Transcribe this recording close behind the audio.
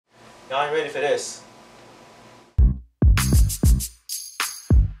Y'all ain't ready for this.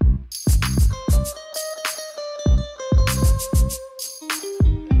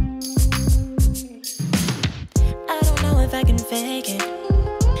 I don't know if I can fake it.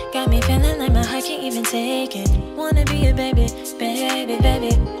 Got me feeling like my heart can't even take it. Wanna be a baby, baby,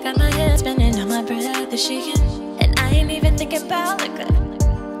 baby. Got my head spinning, on my breath is shaking. And I ain't even thinking about liquor.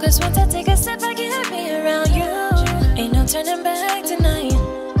 Cause once I take a step, I can't be around you. Ain't no turning back tonight.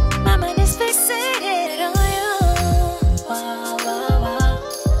 My mind is fixated on you. Wow, wow, wow.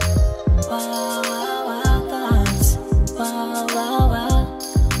 Wow, wow, wow, thoughts. Wow, wow, wow.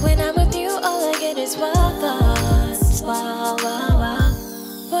 When I'm with you, all I get is wild thoughts. Wow, wow, wow.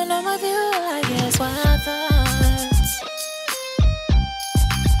 When I'm with you, all I get is wild thoughts.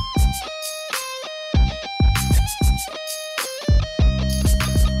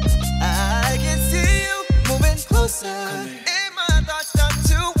 I can see you moving closer, and my thoughts start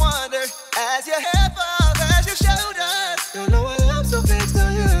to wander as your head falls, as your shoulders. Don't know why I'm so fixed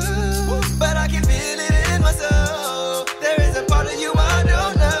on you, but I can feel it in my soul. There is a part of you I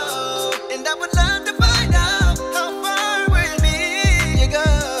don't know, and I would love to find out how far with me you go.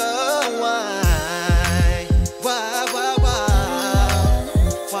 Why, why, why, why,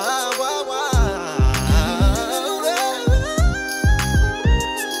 why, why, why?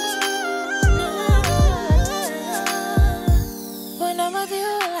 When I'm with you,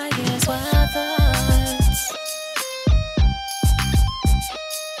 all I get is wild thoughts.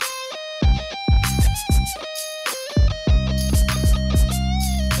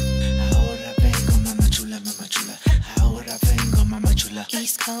 Ahora vengo, mamá chula, mamá chula. Ahora vengo, mamá chula.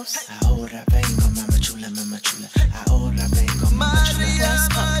 East Coast, Ahora vengo, mamá chula, mamá chula. Ahora vengo, mamá chula.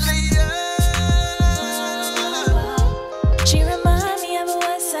 West Coast. She remind me of a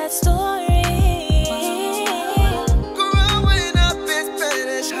West Side Story.